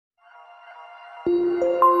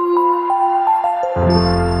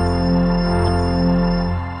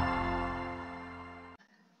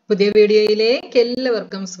പുതിയ വീഡിയോയിലേക്ക്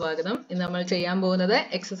എല്ലാവർക്കും സ്വാഗതം. ഇന്ന് നമ്മൾ ചെയ്യാൻ പോകുന്നത്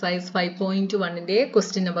എക്സസൈസ് 5.1ന്റെ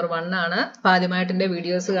ക്വസ്റ്റ്യൻ നമ്പർ 1 ആണ്. ആദ്യമായിട്ട് എൻ്റെ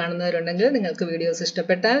വീഡിയോസ് കാണുന്നവരുണ്ടെങ്കിൽ നിങ്ങൾക്ക് വീഡിയോസ്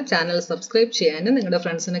ഇഷ്ടപ്പെട്ടാൽ ചാനൽ സബ്സ്ക്രൈബ് ചെയ്യാനും നിങ്ങളുടെ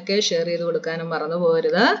ഫ്രണ്ട്സിനൊക്കെ ഷെയർ ചെയ്ത് കൊടുക്കാനും മറന്നു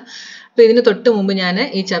പോകരുത്. അപ്പോൾ ഇതിന് തൊട്ട് മുമ്പ് ഞാൻ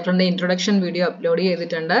ഈ ചാപ്റ്ററിന്റെ ഇൻട്രൊഡക്ഷൻ വീഡിയോ അപ്ലോഡ്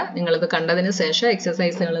ചെയ്തിട്ടുണ്ട്. നിങ്ങളിത് കണ്ടതിന് ശേഷം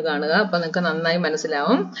എക്സസൈസുകൾ കാണുക. അപ്പോൾ നിങ്ങൾക്ക് നന്നായി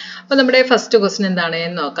മനസ്സിലാവും. അപ്പോൾ നമ്മുടെ ഫസ്റ്റ് ക്വസ്റ്റ്യൻ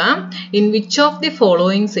എന്താണെന്ന് നോക്കാം. In which of the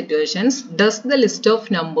following situations does the list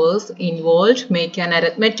of numbers involve make an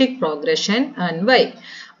arithmetic progression and Y?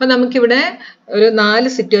 അപ്പോൾ നമുക്കിവിടെ ഒരു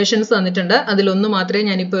 4 സിറ്റുവേഷൻസ് തന്നിട്ടുണ്ട്. അതിലൊന്ന് മാത്രമേ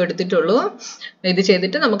ഞാനിപ്പോൾ എടുത്തിട്ടുള്ളൂ. ഇത്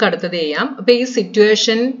ചെയ്തിട്ട് നമുക്ക് അടുത്തത് ചെയ്യാം. അപ്പോൾ ഈ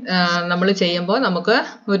സിറ്റുവേഷൻ നമ്മൾ ചെയ്യുമ്പോൾ നമുക്ക്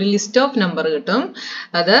ഒരു ലിസ്റ്റ് ഓഫ് നമ്പർ കിട്ടും.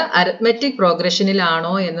 അത് അരിത്മെറ്റിക്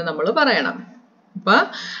പ്രോഗ്രഷനിലാണോ എന്ന് നമ്മൾ പറയണം. അപ്പോൾ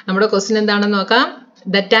നമ്മുടെ ക്വസ്റ്റ്യൻ എന്താണെന്ന് നോക്കാം.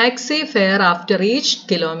 The taxi fare after each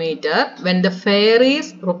kilometer when the fare is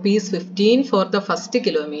 ₹15 for the first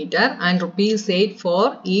kilometer and ₹8 for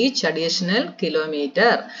each additional kilometer.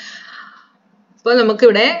 അപ്പോൾ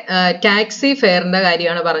നമുക്കിവിടെ ടാക്സി ഫെയറിന്റെ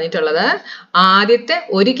കാര്യമാണ് പറഞ്ഞിട്ടുള്ളത്. ആദ്യത്തെ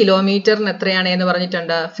 1 കിലോമീറ്ററിന് എത്രയാണ് എന്ന്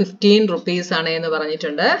പറഞ്ഞിട്ടുണ്ട്? 15 റുപ്പീസ് ആണ് എന്ന്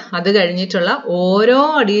പറഞ്ഞിട്ടുണ്ട്. അത് കഴിഞ്ഞിട്ടുള്ള ഓരോ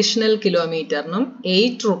അഡീഷണൽ കിലോമീറ്ററിനും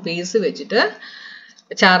 8 റുപ്പീസ് വെച്ചിട്ട്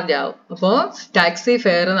ചാർജ് ആവും. അപ്പോൾ ടാക്സി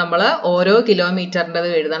ഫെയർ നമ്മൾ ഓരോ കിലോമീറ്ററിൻ്റെത്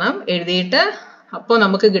എഴുതണം. എഴുതിയിട്ട് അപ്പോൾ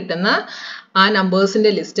നമുക്ക് കിട്ടുന്ന ആ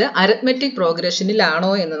നമ്പേഴ്സിന്റെ ലിസ്റ്റ് അരിത്മെറ്റിക് പ്രോഗ്രഷനിലാണോ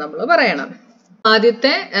എന്ന് നമ്മൾ പറയണം.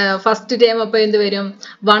 ആദ്യത്തെ ഫസ്റ്റ് ടൈം അപ്പോൾ എന്ത് വരും?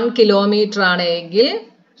 1 കിലോമീറ്റർ ആണെങ്കിൽ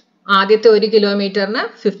ആദ്യത്തെ 1 കിലോമീറ്ററിന്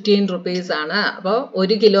 15 റുപ്പീസ് ആണ്. അപ്പോൾ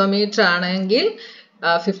 1 കിലോമീറ്റർ ആണെങ്കിൽ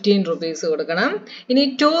 15 റുപ്പീസ് കൊടുക്കണം. ഇനി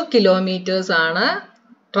 2 കിലോമീറ്റേഴ്സ് ആണ്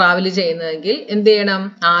ട്രാവൽ ചെയ്യുന്നതെങ്കിൽ എന്ത് ചെയ്യണം?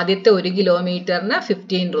 ആദ്യത്തെ 1 കിലോമീറ്ററിന്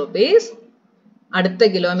 15 റുപ്പീസ്, അടുത്ത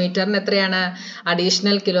കിലോമീറ്ററിന് എത്രയാണ്?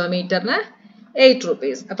 അഡീഷണൽ കിലോമീറ്ററിന് 8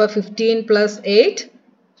 റുപ്പീസ്. അപ്പോൾ 15 + 8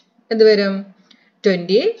 എന്ത് വരും?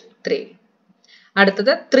 23.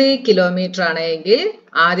 അടുത്തത് 3 കിലോമീറ്റർ ആണെങ്കിൽ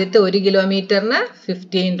ആദ്യത്തെ 1 കിലോമീറ്ററിന്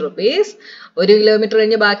 15 റുപ്പീസ്, 1 കിലോമീറ്റർ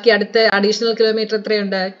കഴിഞ്ഞ് ബാക്കി അടുത്ത അഡീഷണൽ കിലോമീറ്റർ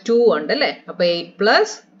എത്രയുണ്ട്? 2 ഉണ്ട് അല്ലേ? അപ്പോൾ 8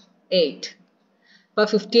 + 8. അപ്പോൾ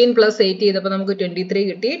 15 + 8 ചെയ്തപ്പോൾ നമുക്ക് 23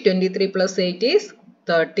 കിട്ടി. 23 + 8 is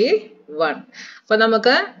 31. അപ്പോൾ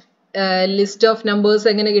നമുക്ക് ലിസ്റ്റ് ഓഫ് നമ്പേഴ്സ്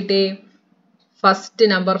എങ്ങനെ കിട്ടി? ഫസ്റ്റ്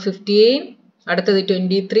നമ്പർ 15, അടുത്തത്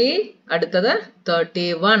 23, അടുത്തത്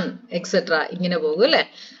 31 എക്സെട്ര ഇങ്ങനെ പോകും അല്ലേ?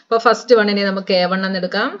 അപ്പോൾ ഫസ്റ്റ് വണ്ണിനെ നമുക്ക് A1 എന്ന്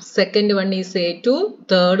എടുക്കാം, second one is A2,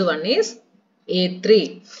 third one is A3.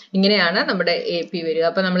 ഇങ്ങനെയാണ് നമ്മുടെ AP വരിക.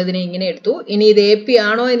 അപ്പോൾ നമ്മൾ ഇതിനെ ഇങ്ങനെ എടുത്തു. ഇനി ഇത് AP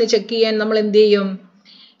ആണോ എന്ന് ചെക്ക് ചെയ്യാൻ നമ്മൾ എന്ത് ചെയ്യും?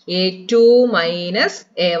 A2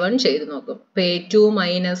 - A1 ചെയ്ത് നോക്കും. അപ്പോൾ A2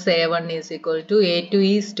 - A1 is equal to A2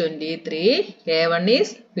 is 23, A1 is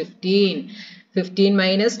 15. 15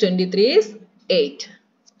 - 23 is 8.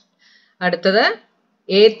 അടുത്തത്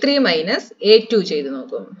A3 - A2 ചെയ്ത്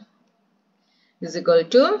നോക്കും. is equal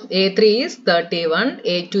to A3 is 31,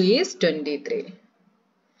 A2 is 23.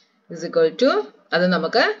 is equal to അത്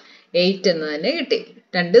നമുക്ക് 8 എന്ന് തന്നെ കിട്ടി.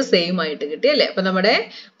 രണ്ട് സെയിം ആയിട്ട് കിട്ടി അല്ലേ? അപ്പൊ നമ്മുടെ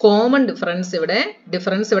കോമൺ ഡിഫറൻസ്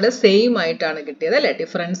ഇവിടെ സെയിം ആയിട്ടാണ് കിട്ടിയത് അല്ലേ?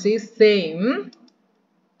 Difference is same.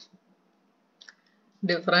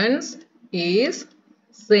 Difference is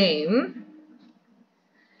same.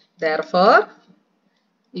 Therefore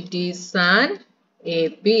it is an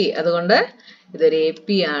AP. അതുകൊണ്ട് ഇതൊരു AP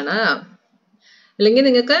ആണ്. അല്ലെങ്കിൽ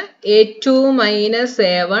നിങ്ങൾക്ക് A2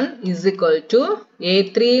 - A1 is equal to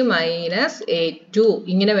A3 - A2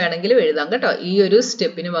 ഇങ്ങനെ വേണമെങ്കിലും എഴുതാം കേട്ടോ. ഈ ഒരു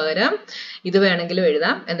സ്റ്റെപ്പിന് പകരം ഇത് വേണമെങ്കിലും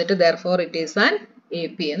എഴുതാം. എന്നിട്ട് therefore it is an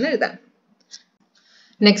AP എന്ന് എഴുതാം.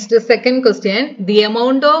 Next second question. The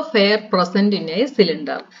amount of air present in A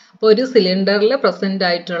cylinder. അപ്പോൾ ഒരു സിലിണ്ടറിൽ പ്രസന്റ്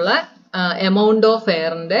ആയിട്ടുള്ള എമൗണ്ട് ഓഫ്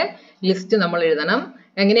എയറിന്റെ ലിസ്റ്റ് നമ്മൾ എഴുതണം.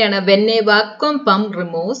 എങ്ങനെയാണ്? when a vacuum pump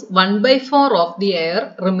removes 1/4 of the air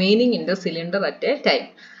remaining in the cylinder at a time.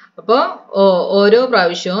 അപ്പോൾ ഓരോ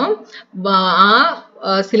പ്രാവശ്യവും ആ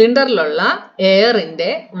സിലിണ്ടറിലുള്ള എയറിന്റെ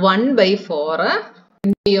 1/4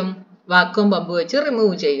 എന്ത് ചെയ്യും? വാക്വം പമ്പ് വെച്ച്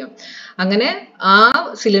റിമൂവ് ചെയ്യും. അങ്ങനെ ആ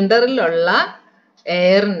സിലിണ്ടറിലുള്ള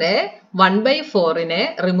എയറിന്റെ 1/4നെ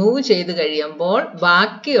റിമൂവ് ചെയ്ത് കഴിയുമ്പോൾ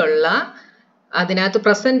ബാക്കിയുള്ള അതിനകത്ത്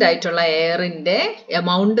പ്രസന്റ് ആയിട്ടുള്ള എയറിന്റെ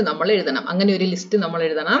എമൗണ്ട് നമ്മൾ എഴുതണം. അങ്ങനെ ഒരു ലിസ്റ്റ് നമ്മൾ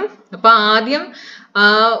എഴുതണം. അപ്പൊ ആദ്യം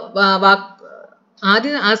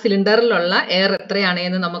ആ സിലിണ്ടറിലുള്ള എയർ എത്രയാണ്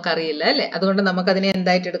എന്ന് നമുക്കറിയില്ല അല്ലെ? അതുകൊണ്ട് നമുക്ക് അതിനെ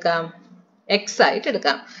എന്തായിട്ട് എടുക്കാം? X ആയിട്ട്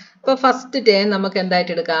എടുക്കാം. അപ്പൊ ഫസ്റ്റ് ടേം നമുക്ക്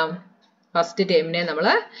എന്തായിട്ട് എടുക്കാം? ഫസ്റ്റ് ടേമിനെ നമ്മൾ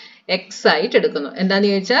X ആയിട്ട് എടുക്കുന്നു.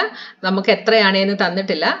 എന്താന്ന് ചോദിച്ചാൽ നമുക്ക് എത്രയാണേന്ന്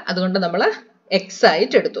തന്നിട്ടില്ല, അതുകൊണ്ട് നമ്മൾ X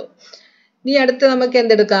ആയിട്ട് എടുത്തു. ഇനി അടുത്ത് നമുക്ക്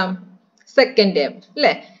എന്തെടുക്കാം? സെക്കൻഡ് ടേം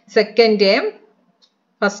അല്ലെ? Second term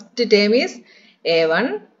first term is A1,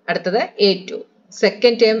 അടുത്തത് A2.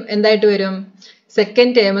 സെക്കൻഡ് ടേം എന്തായിട്ട് വരും?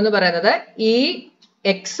 സെക്കൻഡ് ടേം എന്ന് പറയുന്നത് ഈ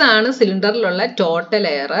X ആണ് സിലിണ്ടറിലുള്ള ടോട്ടൽ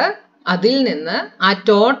എയർ, അതിൽ നിന്ന് ആ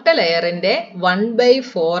ടോട്ടൽ എയറിന്റെ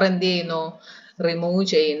 1/4 എന്ത് ചെയ്യുന്നു? റിമൂവ്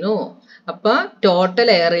ചെയ്യുന്നു. അപ്പൊ ടോട്ടൽ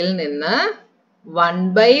എയറിൽ നിന്ന്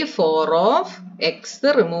 1/4 ഓഫ് എക്സ്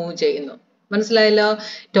റിമൂവ് ചെയ്യുന്നു. മനസ്സിലായല്ലോ?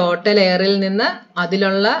 ടോട്ടൽ എയറിൽ നിന്ന്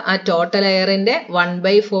അതിലുള്ള ആ ടോട്ടൽ എയറിന്റെ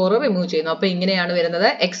 1/4 റിമൂവ് ചെയ്യുന്നു. അപ്പൊ ഇങ്ങനെയാണ് വരുന്നത്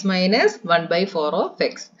X minus 1/4 of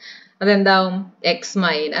X. അതെന്താവും? X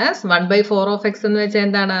minus 1/4 of X എന്ന് വെച്ചാൽ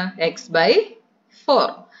എന്താണ്? x/4.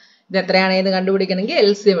 ഇത് എത്രയാണെന്ന് കണ്ടുപിടിക്കണമെങ്കിൽ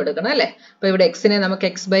എൽസിയം എടുക്കണം അല്ലെ? അപ്പൊ ഇവിടെ എക്സിനെ നമുക്ക്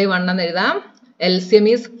x/1 എന്ന് എഴുതാം. LCM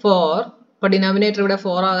is 4. അപ്പൊ ഡിനോമിനേറ്റർ ഇവിടെ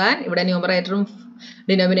 4 ആകാൻ ഇവിടെ ന്യൂമറേറ്ററും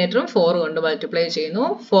ഡിനോമിനേറ്ററും 4 കൊണ്ട് മൾട്ടിപ്ലൈ ചെയ്യുന്നു.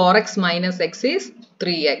 4x minus X is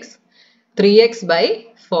 3x.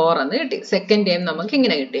 3x/4 എന്ന് കിട്ടി. സെക്കൻഡ് ടൈം നമുക്ക്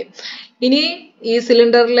ഇങ്ങനെ കിട്ടി. ഇനി ഈ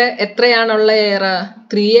സിലിണ്ടറിൽ എത്രയാണുള്ള എയർ?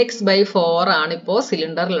 3x/4 ആണ് ഇപ്പോൾ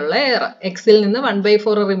സിലിണ്ടറിലുള്ള എയർ. എക്സിൽ നിന്ന്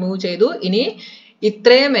 1/4 റിമൂവ് ചെയ്തു. ഇനി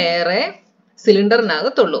ഇത്രയും എയറെ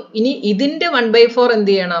സിലിണ്ടറിനകത്തുള്ളൂ. ഇനി ഇതിന്റെ 1/4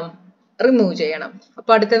 എന്ത് ചെയ്യണം? റിമൂവ് ചെയ്യണം. അപ്പൊ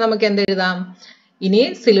അടുത്ത നമുക്ക് എന്ത് എഴുതാം? ഇനി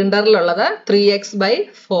സിലിണ്ടറിലുള്ളത്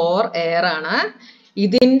 3x/4 എയർ ആണ്.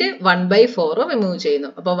 ഇതിന്റെ 1/4 റിമൂവ് ചെയ്യുന്നു.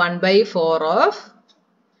 അപ്പൊ 1/4 ഓഫ്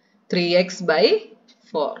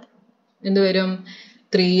 3x/4 എന്ത് വരും?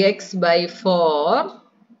 3x/4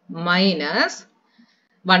 മൈനസ്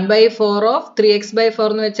 1/4 ഓഫ് 3x/4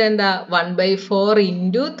 എന്ന് വെച്ചാൽ എന്താ? 1/4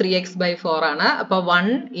 ഇൻറ്റു 3x/4 ആണ്. അപ്പൊ 1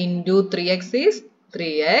 into 3x is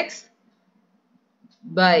 3x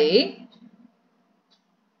by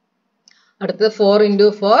അടുത്തത് 4 ഇൻറ്റു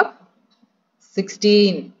 4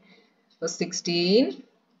 16.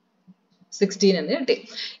 16 എന്ന് കിട്ടി.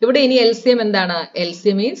 ഇവിടെ ഇനി എൽസിയം എന്താണ്?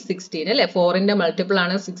 എൽസിയം ഈസ് 16 അല്ലെ? 4ന്റെ മൾട്ടിപ്പിൾ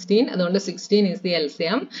ആണ് 16. അതുകൊണ്ട് 16 ഈസ് ദി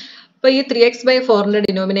എൽസിയം. അപ്പൊ ഈ 3x/4ന്റെ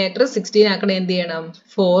ഡിനോമിനേറ്റർ 16 ആക്കണേ എന്ത് ചെയ്യണം?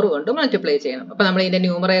 4 കൊണ്ട് മൾട്ടിപ്ലൈ ചെയ്യണം. അപ്പൊ നമ്മൾ ഇതിന്റെ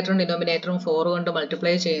ന്യൂമറേറ്ററും ഡിനോമിനേറ്ററും 4 കൊണ്ട്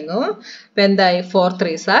മൾട്ടിപ്ലൈ ചെയ്യുന്നു. അപ്പൊ എന്തായി? 4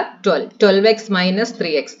 3s are 12. 12x minus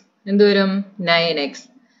 3x എന്ത് വരും?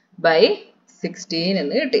 9x/16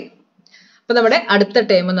 എന്ന് കിട്ടി. അപ്പൊ നമ്മുടെ അടുത്ത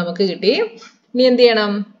ടേം നമുക്ക് കിട്ടി. ഇനി എന്ത്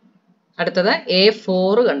ചെയ്യണം? അടുത്തത്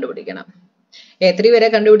A4 കണ്ടുപിടിക്കണം. A3 വരെ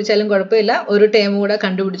കണ്ടുപിടിച്ചാലും കുഴപ്പമില്ല. ഒരു ടേം കൂടെ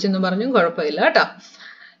കണ്ടുപിടിച്ചെന്ന് പറഞ്ഞും കുഴപ്പമില്ല കേട്ടോ.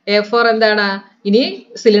 A4 എന്താണ്? ഇനി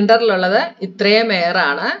സിലിണ്ടറിലുള്ളത് ഇത്രയും എയർ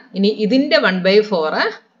ആണ്. ഇനി ഇതിന്റെ 1/4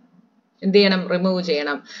 എന്ത് ചെയ്യണം? റിമൂവ്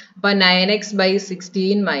ചെയ്യണം. അപ്പൊ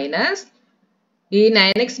 9x/16 മൈനസ് ഈ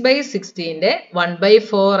 9x/16ന്റെ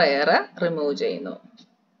 1/4 എയർ റിമൂവ് ചെയ്യുന്നു.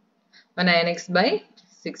 അപ്പൊ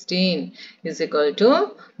 9x/16 is equal to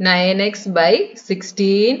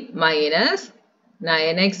 9x/16 minus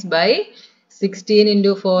 9x/16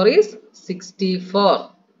 into 4 is 64.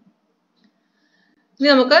 ഇനി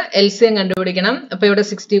നമുക്ക് എൽസിയം കണ്ടുപിടിക്കണം. അപ്പൊ ഇവിടെ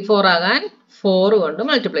 64 ആകാൻ 4 കൊണ്ട്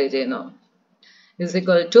മൾട്ടിപ്ലൈ ചെയ്യുന്നു. is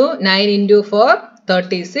equal to 9 into 4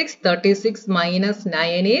 36. 36 minus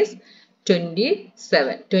 9 is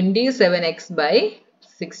 27.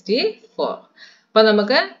 27x/64. അപ്പൊ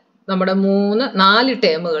നമുക്ക് നമ്മുടെ 4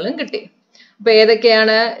 ടേമുകളും കിട്ടി. അപ്പൊ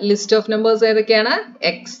ഏതൊക്കെയാണ്? ലിസ്റ്റ് ഓഫ് നമ്പേഴ്സ് ഏതൊക്കെയാണ്?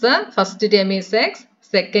 X, first term is X,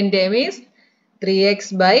 second term is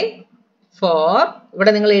 3x/4.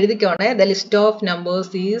 ഇവിടെ നിങ്ങൾ എഴുതിക്കോണേ. The list of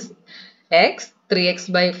numbers is X,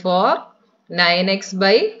 3x/4,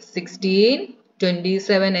 9x/16,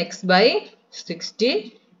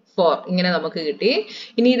 27x/64. ഇങ്ങനെ നമുക്ക് കിട്ടി.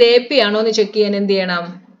 ഇനി ഇത് AP ആണോ എന്ന് ചെക്ക് ചെയ്യാൻ എന്ത് ചെയ്യണം?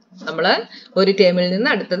 നമ്മൾ ഒരു ടേമിൽ നിന്ന്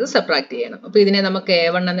അടുത്തത് സബ്ട്രാക്ട് ചെയ്യണം. അപ്പൊ ഇതിനെ നമുക്ക്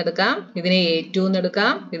A1 എന്ന് എടുക്കാം, ഇതിനെ A2 എന്ന്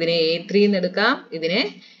എടുക്കാം, ഇതിനെ A3 എന്ന് എടുക്കാം, ഇതിനെ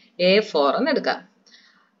A4 എന്ന് എടുക്കാം.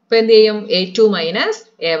 അപ്പൊ എന്ത് ചെയ്യും? A2 മൈനസ്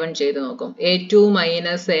A1 ചെയ്ത് നോക്കും. A2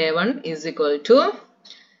 minus A1 is equal to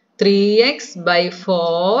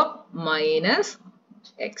 3x/4 minus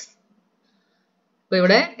x. അപ്പൊ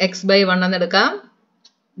ഇവിടെ x/1 എന്ന് എടുക്കാം.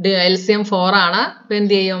 എൽസിയം 4 ആണ്. അപ്പൊ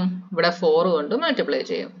എന്ത് ചെയ്യും? ഇവിടെ 4 കൊണ്ട് മൾട്ടിപ്ലൈ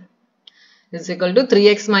ചെയ്യും. is equal to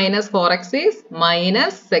 3x minus 4x is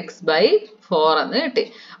minus x/4 എന്ന് കിട്ടി.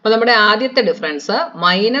 അപ്പൊ നമ്മുടെ ആദ്യത്തെ ഡിഫറൻസ്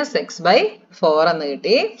മൈനസ് x/4 എന്ന്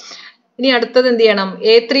കിട്ടി. ഇനി അടുത്തത് എന്ത് ചെയ്യണം?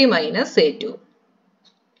 A3 minus A2.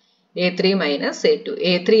 A3 minus A2.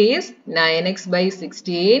 A3 is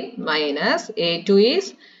 9x/16 minus A2 is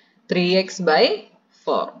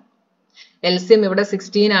 3x/4. LCM ഇവിടെ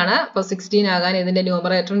 16 ആണ്. അപ്പൊ 16 ആകാൻ ഇതിന്റെ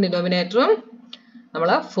ന്യൂമറേറ്ററും ഡിനോമിനേറ്ററും നമ്മൾ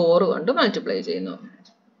 4 കൊണ്ട് മൾട്ടിപ്ലൈ ചെയ്യുന്നു.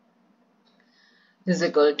 is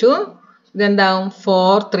equal to ഇതെന്താവും?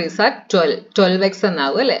 4 3s are 12. 12x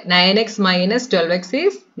എന്നാവും അല്ലെ? 9x minus 12x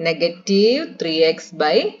is negative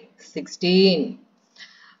 3x/16.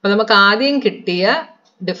 അപ്പൊ നമുക്ക് ആദ്യം കിട്ടിയ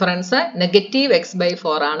ഡിഫറൻസ് നെഗറ്റീവ്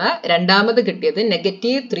x/4 ആണ്. രണ്ടാമത് കിട്ടിയത്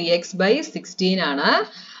നെഗറ്റീവ് 3x/16 ആണ്.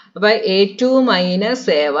 അപ്പൊ A2 minus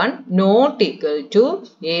A1 not equal to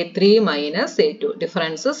A3 minus A2.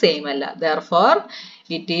 Difference same അല്ല. therefore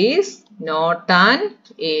it is not an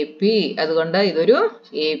AP. അതുകൊണ്ട് ഇതൊരു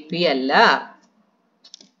AP അല്ല.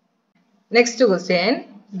 Next question.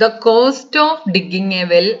 The cost of digging a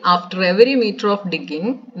well after every meter of digging,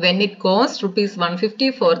 when it costs rupees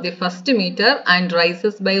 150 for the first meter and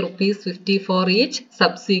rises by rupees 50 for each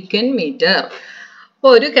subsequent meter.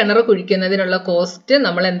 അപ്പോൾ ഒരു കിണർ കുഴിക്കുന്നതിനുള്ള cost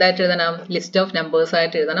നമ്മൾ എന്തായിട്ട് എഴുതണം? List of numbers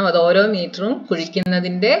ആയിട്ട് എഴുതണം. അത് ഓരോ മീറ്ററും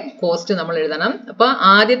കുഴിക്കുന്നതിന്റെ കോസ്റ്റ് നമ്മൾ എഴുതണം. അപ്പോൾ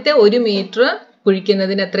ആദ്യത്തെ ഒരു മീറ്റർ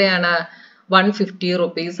കുഴിക്കുന്നതിന് എത്രയാണ്? 150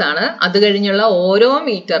 റുപ്പീസ് ആണ്. അത് കഴിഞ്ഞുള്ള ഓരോ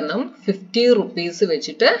മീറ്ററിനും 50 റുപ്പീസ്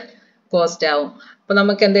വെച്ചിട്ട് കോസ്റ്റ് ആവും. അപ്പൊ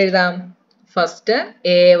നമുക്ക് എന്ത് എഴുതാം? ഫസ്റ്റ്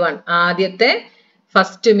A1 ആദ്യത്തെ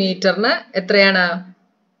ഫസ്റ്റ് മീറ്ററിന് എത്രയാണ്?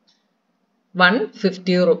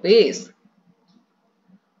 150 റുപ്പീസ്.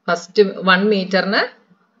 ഫസ്റ്റ് 1 മീറ്ററിന്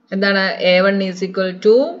എന്താണ്? A1 ഈസ് ഈക്വൽ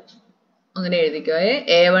ടു, അങ്ങനെ എഴുതിക്കോ,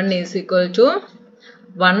 A1 is equal to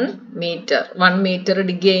 1 metre. 1 metre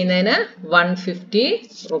dig ചെയ്യുന്നതിന് 150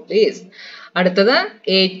 റുപ്പീസ്. അടുത്തത്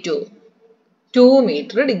A2 2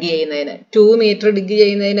 മീറ്റർ ഡിഗ് ചെയ്യുന്നതിന്. 2 മീറ്റർ ഡിഗ്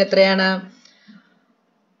ചെയ്യുന്നതിന് എത്രയാണ്?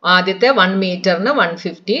 ആദ്യത്തെ 1 മീറ്ററിന്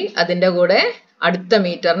 150, അതിന്റെ കൂടെ അടുത്ത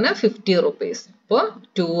മീറ്ററിന് 50 റുപ്പീസ്. അപ്പോൾ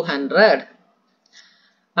 200.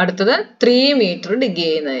 അടുത്തത് 3 മീറ്റർ ഡിഗ്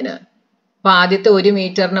ചെയ്യുന്നതിന്. അപ്പൊ ആദ്യത്തെ ഒരു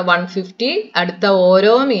മീറ്ററിന് 150, അടുത്ത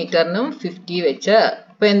ഓരോ മീറ്ററിനും 50 വെച്ച്.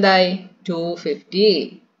 അപ്പൊ എന്തായി? 250.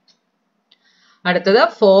 അടുത്തത്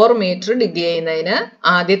 4 മീറ്റർ ഡിഗ് ചെയ്യുന്നതിന്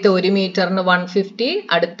ആദ്യത്തെ ഒരു മീറ്ററിന് 150,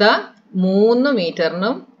 അടുത്ത 3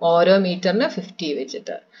 മീറ്ററിനും ഓരോ മീറ്ററിന് 50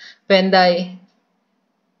 വെച്ചിട്ട്. അപ്പൊ എന്തായി?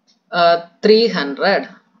 300.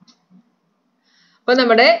 അപ്പൊ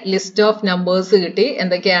നമ്മുടെ ലിസ്റ്റ് ഓഫ് നമ്പേഴ്സ് കിട്ടി.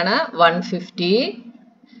 എന്തൊക്കെയാണ്? 150,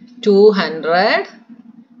 200,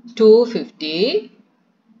 250,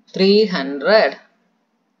 300.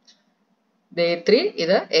 ഇത് A3,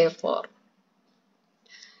 ഇത് A4.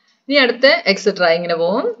 ഇനി അടുത്ത എക്സെട്ര ഇങ്ങനെ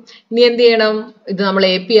പോകും. ഇനി എന്ത് ചെയ്യണം? ഇത് നമ്മൾ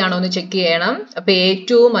AP ആണോ എന്ന് ചെക്ക് ചെയ്യണം. അപ്പൊ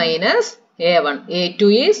A2 minus A1. A2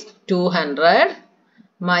 is 200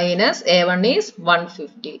 minus A1 is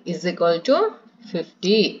 150 is equal to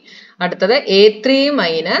 50. അടുത്തത് A3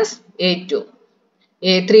 minus A2.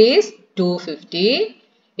 A3 is 250.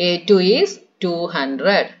 A2 is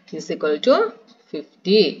 200 is equal to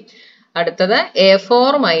 50. അടുത്തത്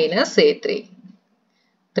A4 minus A3.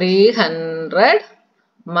 300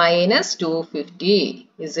 minus 250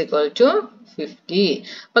 is equal to 50.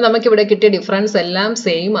 അപ്പൊ നമുക്ക് ഇവിടെ കിട്ടിയ ഡിഫറൻസ് എല്ലാം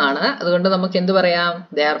സെയിം ആണ്. അതുകൊണ്ട് നമുക്ക് എന്ത് പറയാം?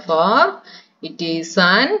 Therefore it is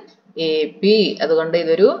an AP. അതുകൊണ്ട്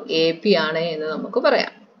ഇതൊരു AP ആണ് എന്ന് നമുക്ക്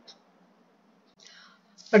പറയാം.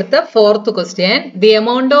 അടുത്ത fourth question. The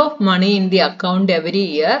amount of money in the account every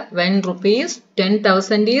year when rupees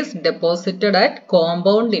 10,000 is deposited at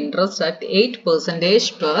compound interest at 8%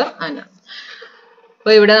 per annum.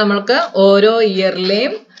 അപ്പോൾ ഇവിടെ നമ്മൾക്ക് ഓരോ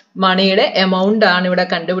ഇയറിലെയും മണിയുടെ എമൗണ്ട് ആണ് ഇവിടെ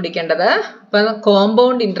കണ്ടുപിടിക്കേണ്ടത്. അപ്പൊ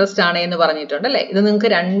കോമ്പൗണ്ട് ഇൻട്രസ്റ്റ് ആണ് എന്ന് പറഞ്ഞിട്ടുണ്ട് അല്ലെ. ഇത് നിങ്ങൾക്ക്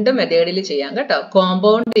രണ്ട് മെത്തേഡിൽ ചെയ്യാം കേട്ടോ.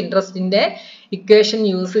 കോമ്പൗണ്ട് ഇൻട്രസ്റ്റിന്റെ ഇക്വേഷൻ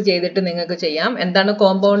യൂസ് ചെയ്തിട്ട് നിങ്ങൾക്ക് ചെയ്യാം. എന്താണ്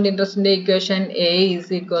compound ഇൻട്രസ്റ്റിന്റെ equation? A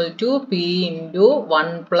is equal to P into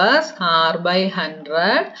 1 plus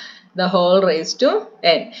R/100 the whole raised to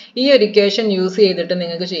n. ഈ ഒരു ഇക്വേഷൻ യൂസ് ചെയ്തിട്ട്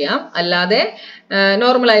നിങ്ങൾക്ക് ചെയ്യാം. അല്ലാതെ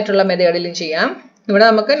നോർമൽ ആയിട്ടുള്ള മെത്തേഡിലും ചെയ്യാം. ഇവിടെ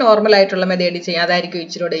നമുക്ക് നോർമൽ ആയിട്ടുള്ള മെത്തേഡിൽ ചെയ്യാം. അതായിരിക്കും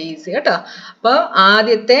ഇച്ചിരി ഈസി കേട്ടോ. അപ്പോൾ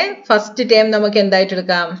ആദ്യത്തെ ഫസ്റ്റ് ടേം നമുക്ക് എന്തായിട്ട്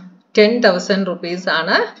എടുക്കാം? 10,000 റുപ്പീസ്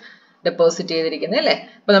ആണ് ഡെപ്പോസിറ്റ് ചെയ്തിരിക്കുന്നത് അല്ലേ.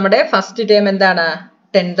 അപ്പൊ നമ്മുടെ ഫസ്റ്റ് ടേം എന്താണ്?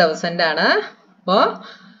 10,000 ആണ്. അപ്പോൾ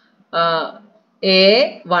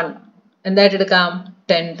A1 എന്തായിട്ട് എടുക്കാം?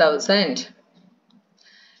 10,000.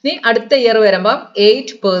 ഇനി അടുത്ത ഇയർ വരുമ്പം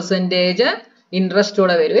 8% ഇൻട്രസ്റ്റ്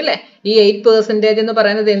കൂടെ വരും അല്ലേ. ഈ 8% എന്ന്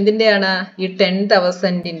പറയുന്നത് എന്തിന്റെയാണ്? ഈ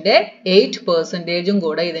 10,000ന്റെ 8%ഉം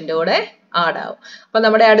കൂടെ ഇതിന്റെ കൂടെ ആഡ് ആവും. അപ്പൊ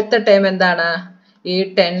നമ്മുടെ അടുത്ത ടേം എന്താണ്? ഈ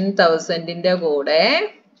 10,000ന്റെ കൂടെ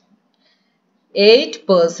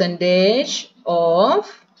 8%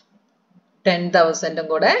 ഓഫ് 10,000ഉം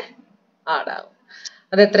കൂടെ ആഡ് ആവും.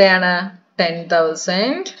 അതെത്രയാണ്?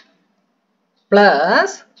 10,000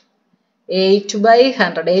 പ്ലസ്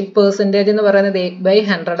 8/100. 8% എന്ന് പറയുന്നത്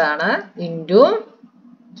 8/100 ആണ് ഇൻറ്റു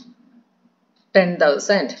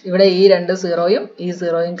 10,000. ഇവിടെ ഈ രണ്ട് സീറോയും ഈ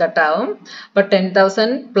സീറോയും കട്ടാവും. അപ്പൊ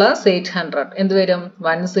 10,000 പ്ലസ് 800 എന്ത് വരും?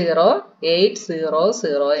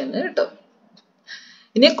 10800 എന്ന് കിട്ടും.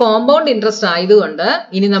 ഇനി കോമ്പൗണ്ട് ഇൻട്രസ്റ്റ് ആയതുകൊണ്ട്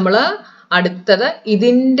ഇനി നമ്മൾ അടുത്തത്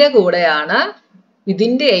ഇതിന്റെ കൂടെയാണ്,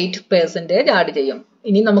 ഇതിന്റെ 8% ആഡ് ചെയ്യും.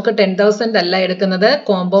 ഇനി നമുക്ക് 10,000 അല്ല എടുക്കുന്നത്,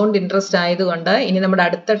 കോമ്പൗണ്ട് ഇൻട്രസ്റ്റ് ആയതുകൊണ്ട് ഇനി നമ്മുടെ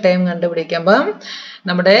അടുത്ത ടേം കണ്ടുപിടിക്കുമ്പം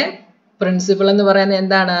നമ്മുടെ പ്രിൻസിപ്പൽ എന്ന് പറയുന്നത്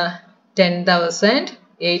എന്താണ്?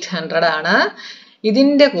 10,800 ആണ്.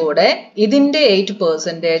 ഇതിന്റെ കൂടെ ഇതിന്റെ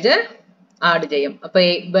 8% ആഡ് ചെയ്യും. അപ്പൊ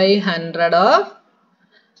 8/100 ഓഫ്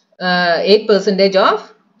 8% ഓഫ്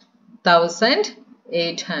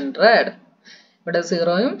 1,800. ഇവിടെ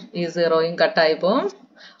സീറോയും ഈ സീറോയും കട്ടായി പോകും.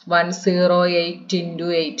 108 into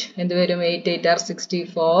 8. എന്ത് വരും? 8 8 are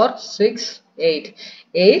 64, 6 8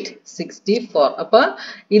 864. അപ്പോൾ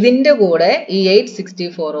ഇതിന്റെ കൂടെ ഈ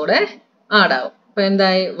 864 കൂടെ ആഡ് ആവും. അപ്പോൾ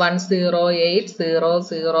എന്തായി?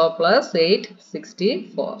 10800 plus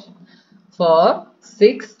 864. 4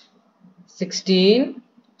 6 16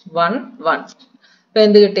 1 1. അപ്പോൾ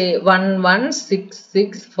എന്ത് കിട്ടി?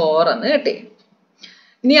 11664 എന്ന് കിട്ടി.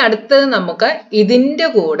 ഇനി അടുത്തത് നമുക്ക് ഇതിന്റെ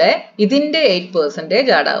കൂടെ ഇതിന്റെ 8%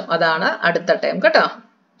 ആഡ് ആവും. അതാണ് അടുത്ത ടൈം കേട്ടോ.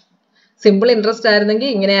 സിമ്പിൾ ഇൻട്രസ്റ്റ് ആയിരുന്നെങ്കിൽ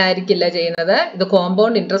ഇങ്ങനെ ആയിരിക്കില്ല ചെയ്യുന്നത്. ഇത്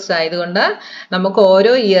കോമ്പൗണ്ട് ഇൻട്രസ്റ്റ് ആയതുകൊണ്ട് നമുക്ക്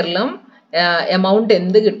ഓരോ ഇയറിലും എമൗണ്ട്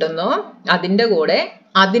എന്ത് കിട്ടുന്നോ അതിന്റെ കൂടെ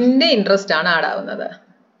അതിന്റെ ഇൻട്രസ്റ്റ് ആണ് ആഡ് ആവുന്നത്.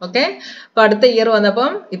 ഓക്കെ, അപ്പൊ അടുത്ത ഇയർ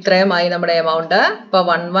വന്നപ്പം ഇത്രയുമായി നമ്മുടെ എമൗണ്ട്. ഇപ്പൊ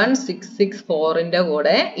 11664ന്റെ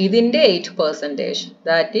കൂടെ ഇതിന്റെ 8%,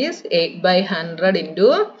 ദാറ്റ് ഈസ് 8/100 into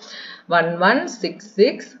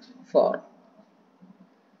 11664.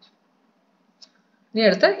 ഇനി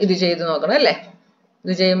അടുത്ത് ഇത് ചെയ്ത് നോക്കണം അല്ലേ?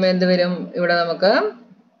 ഇത് ചെയ്യുമ്പോൾ എന്ത് വരും? ഇവിടെ നമുക്ക്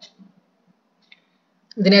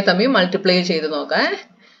ഇതിനെ തമ്മിൽ മൾട്ടിപ്ലൈ ചെയ്ത് നോക്കാം.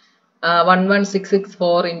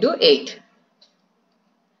 11664 into 8.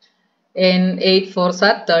 And 8 4s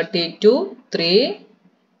are 32, 3,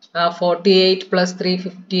 48 plus 3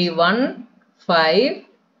 51, 5,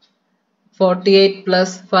 48 plus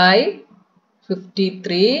 5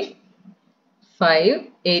 53, 5,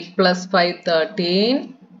 8 plus 5 13,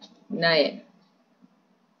 9.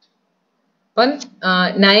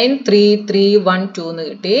 93312 എന്ന്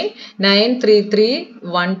കിട്ടി.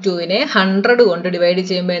 93312നെ 100 കൊണ്ട് ഡിവൈഡ്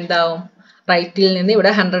ചെയ്യുമ്പോൾ എന്താവും? റൈറ്റിൽ നിന്ന്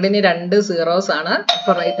ഇവിടെ 100ന് 2 zeros ആണ്.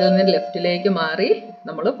 അപ്പോൾ റൈറ്റിൽ നിന്ന് ലെഫ്റ്റിലേക്ക് മാറി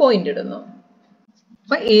നമ്മൾ പോയിന്റ് ഇടുന്നു.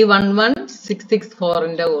 അപ്പൊ ഈ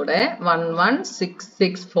 11664ന്റെ കൂടെ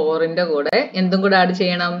 11664ന്റെ കൂടെ എന്തും കൂടെ ആഡ്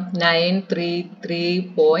ചെയ്യണം?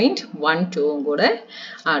 933.12 കൂടെ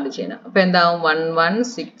ആഡ് ചെയ്യണം. അപ്പൊ എന്താവും?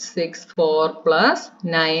 11664 plus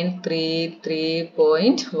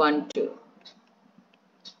 933.12.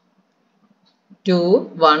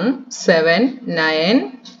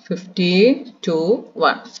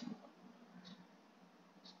 21791521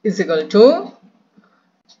 is equal to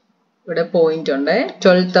ഇവിടെ പോയിന്റ് ഉണ്ട്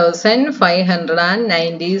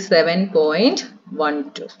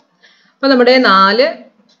 12,597.12. അപ്പൊ നമ്മുടെ 4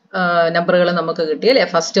 നമ്പറുകൾ നമുക്ക് കിട്ടി അല്ലേ?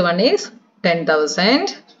 First one is 10,000,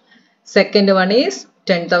 second one is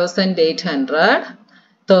 10,800,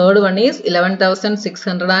 third one is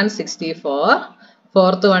 11,664,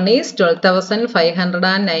 fourth one is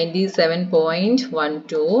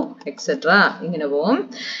 12,597.12 etc. ഇങ്ങനെ പോകും.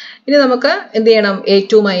 ഇനി നമുക്ക് എന്ത് ചെയ്യണം?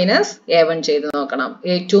 A2 minus A1 ചെയ്ത് നോക്കണം.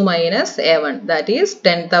 A2 minus A1, that is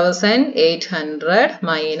 10,800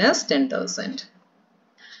 minus 10,000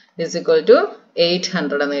 is equal to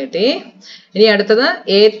 800 എന്ന് കിട്ടി. ഇനി അടുത്തത്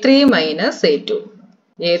A3 minus A2.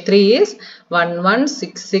 A3 is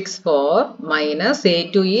 11,664 minus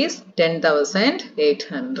A2 is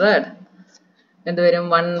 10,800. എന്ത് വരും?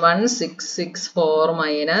 11,664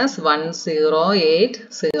 minus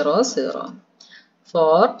 10800.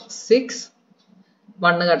 4 6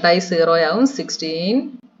 1 കട്ടായി 0 ആവും. 16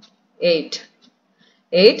 8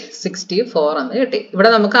 864 എന്ന് കിട്ടി. ഇവിടെ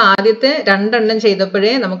നമുക്ക് ആദ്യത്തെ രണ്ടെണ്ണം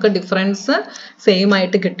ചെയ്തപ്പോഴേ നമുക്ക് ഡിഫറൻസ് സെയിം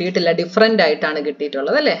ആയിട്ട് കിട്ടിയിട്ടില്ല, ഡിഫറെന്റ് ആയിട്ടാണ്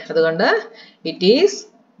കിട്ടിയിട്ടുള്ളത് അല്ലേ? അതുകൊണ്ട് it is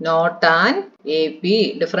not an AP.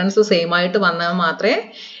 Difference same ആയിട്ട് വന്നാൽ മാത്രമേ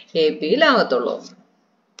APയിലാകത്തുള്ളൂ.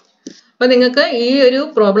 അപ്പൊ നിങ്ങൾക്ക് ഈ ഒരു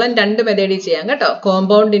പ്രോബ്ലം 2 മെത്തേഡിൽ ചെയ്യാം കേട്ടോ.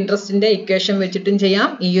 കോമ്പൗണ്ട് ഇൻട്രസ്റ്റിന്റെ ഇക്വേഷൻ വെച്ചിട്ടും ചെയ്യാം,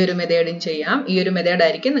 ഈ ഒരു മെത്തേഡും ചെയ്യാം. ഈ ഒരു മെത്തേഡ്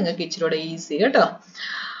ആയിരിക്കും നിങ്ങൾക്ക് ഇച്ചിരി ഈസി കേട്ടോ.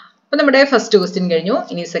 അപ്പൊ നമ്മുടെ ഫസ്റ്റ് ക്വസ്റ്റ്യൻ കഴിഞ്ഞു.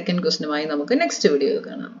 ഇനി സെക്കൻഡ് ക്വസ്റ്റ്യനുമായി നമുക്ക് നെക്സ്റ്റ് വീഡിയോയിൽ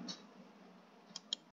കാണാം.